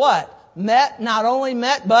are what? Met, not only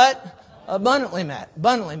met, but abundantly met.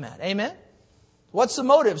 Abundantly met. Amen? What's the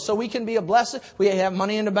motive? So we can be a blessing. We have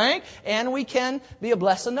money in the bank and we can be a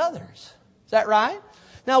blessing to others. Is that right?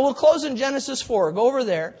 Now we'll close in Genesis 4. Go over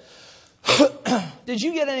there. Did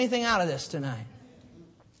you get anything out of this tonight?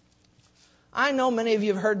 I know many of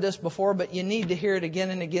you have heard this before, but you need to hear it again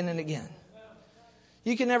and again and again.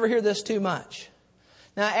 You can never hear this too much.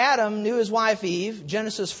 Now Adam knew his wife Eve,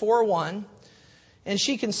 Genesis 4:1. And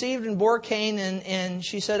she conceived and bore Cain, and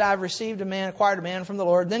she said, I've received acquired a man from the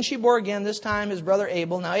Lord. Then she bore again, this time his brother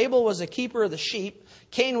Abel. Now Abel was a keeper of the sheep.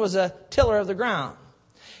 Cain was a tiller of the ground.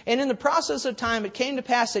 And in the process of time, it came to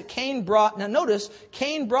pass that Cain brought, now notice,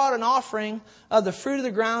 Cain brought an offering of the fruit of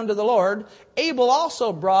the ground to the Lord. Abel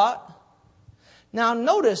also brought, now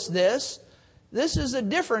notice this. This is a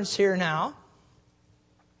difference here now.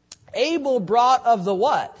 Abel brought of the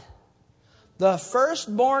what? The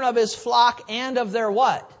firstborn of his flock and of their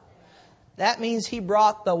what? That means he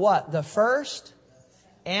brought the what? The first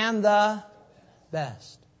and the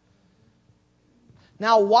best.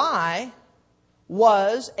 Now why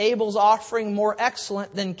was Abel's offering more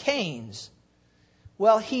excellent than Cain's?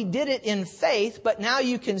 Well, he did it in faith, but now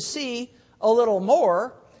you can see a little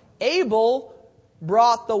more. Abel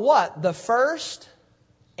brought the what? The first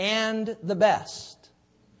and the best.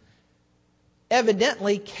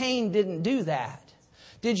 Evidently, Cain didn't do that.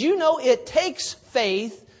 Did you know it takes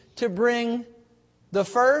faith to bring the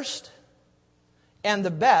first and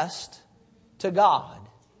the best to God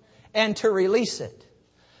and to release it?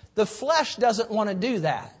 The flesh doesn't want to do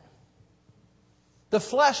that. The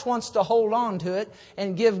flesh wants to hold on to it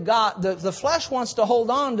and give God, the flesh wants to hold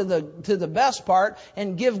on to the best part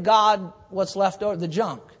and give God what's left over, the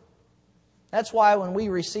junk. That's why when we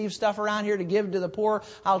receive stuff around here to give to the poor,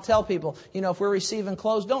 I'll tell people, if we're receiving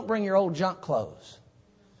clothes, don't bring your old junk clothes.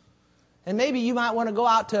 And maybe you might want to go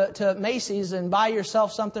out to Macy's and buy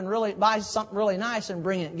something really nice and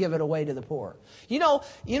bring it and give it away to the poor. You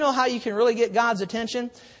know how you can really get God's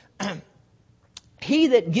attention? He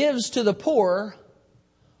that gives to the poor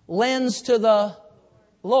lends to the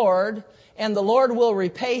Lord, and the Lord will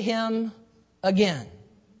repay him again.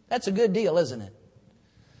 That's a good deal, isn't it?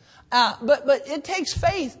 But it takes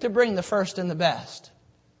faith to bring the first and the best.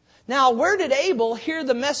 Now, where did Abel hear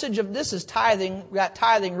the message of, this is tithing, got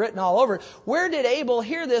tithing written all over it. Where did Abel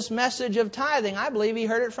hear this message of tithing? I believe he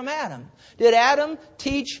heard it from Adam. Did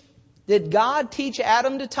God teach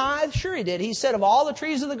Adam to tithe? Sure he did. He said, of all the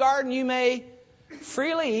trees of the garden you may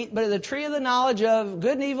freely eat, but of the tree of the knowledge of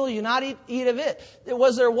good and evil you not eat of it.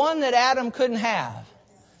 Was there one that Adam couldn't have?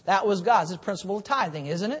 That was God's. It's the principle of tithing,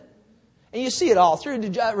 isn't it? And you see it all through.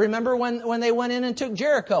 Did you remember when they went in and took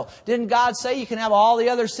Jericho? Didn't God say you can have all the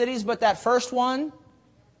other cities, but that first one,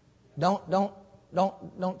 don't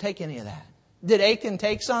take any of that? Did Achan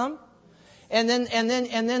take some? And then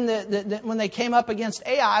when they came up against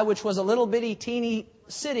Ai, which was a little bitty teeny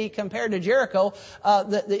city compared to Jericho,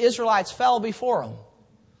 the Israelites fell before them.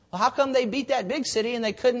 Well, how come they beat that big city and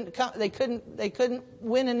they couldn't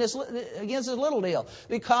win in against this little deal?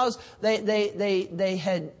 Because they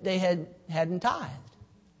hadn't tithed.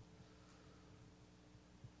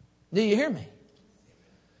 Do you hear me?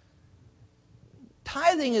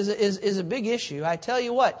 Tithing is a big issue. I tell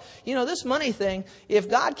you what, this money thing, if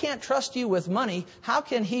God can't trust you with money, how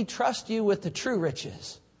can He trust you with the true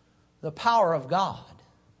riches? The power of God.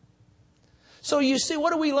 So you see,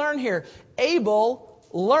 what do we learn here? Abel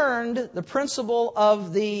learned the principle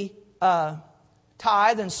of the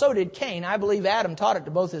tithe, and so did Cain. I believe Adam taught it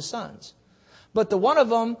to both his sons. But the one of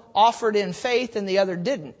them offered in faith and the other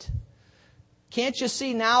didn't. Can't you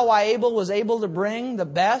see now why Abel was able to bring the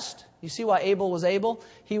best? You see why Abel was able?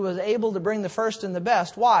 He was able to bring the first and the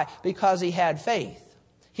best. Why? Because he had faith.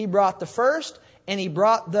 He brought the first and he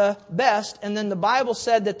brought the best. And then the Bible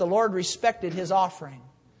said that the Lord respected his offering.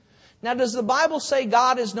 Now, does the Bible say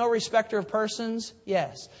God is no respecter of persons?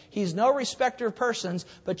 Yes. He's no respecter of persons,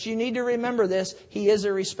 but you need to remember this. He is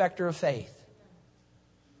a respecter of faith.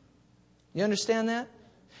 You understand that?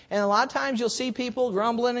 And a lot of times you'll see people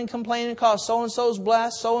grumbling and complaining because so-and-so's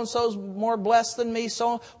blessed, so-and-so's more blessed than me.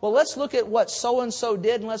 Well, let's look at what so-and-so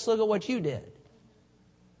did and let's look at what you did.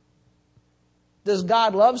 Does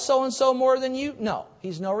God love so-and-so more than you? No.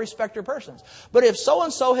 He's no respecter of persons. But if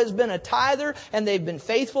so-and-so has been a tither and they've been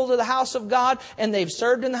faithful to the house of God and they've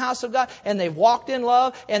served in the house of God and they've walked in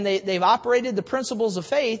love and they've operated the principles of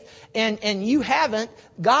faith and you haven't,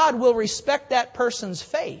 God will respect that person's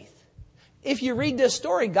faith. If you read this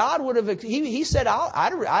story, God would have, He said,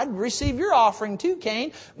 I'd receive your offering too,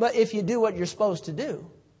 Cain, but if you do what you're supposed to do.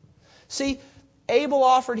 See, Abel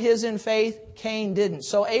offered his in faith, Cain didn't.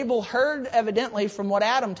 So Abel heard evidently from what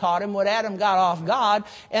Adam taught him, what Adam got off God,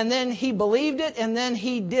 and then he believed it, and then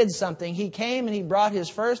he did something. He came and he brought his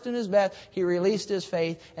first and his best. He released his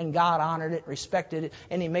faith, and God honored it, respected it,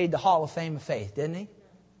 and he made the Hall of Fame of faith, didn't he?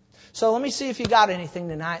 So let me see if you got anything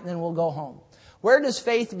tonight, and then we'll go home. Where does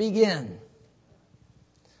faith begin?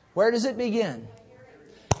 Where does it begin?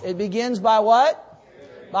 It begins by what?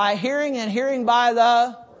 By hearing, and hearing by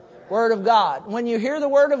the Word of God. When you hear the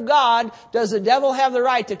Word of God, does the devil have the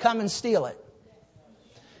right to come and steal it?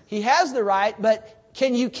 He has the right, but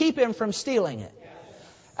can you keep him from stealing it?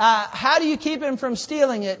 How do you keep him from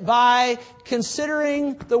stealing it? By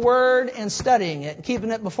considering the Word and studying it and keeping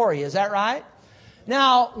it before you. Is that right?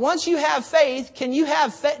 Now, once you have faith, can you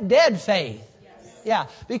have dead faith? Yeah,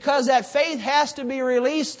 because that faith has to be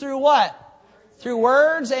released through what? Through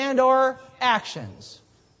words and or actions.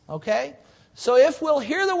 Okay? So if we'll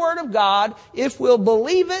hear the Word of God, if we'll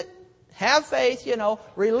believe it, have faith,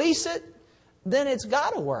 release it, then it's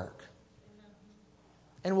got to work.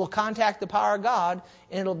 And we'll contact the power of God,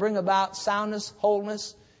 and it'll bring about soundness,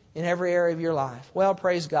 wholeness in every area of your life. Well,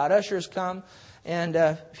 praise God. Ushers come, and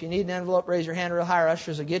if you need an envelope, raise your hand real high. Our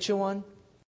ushers will get you one.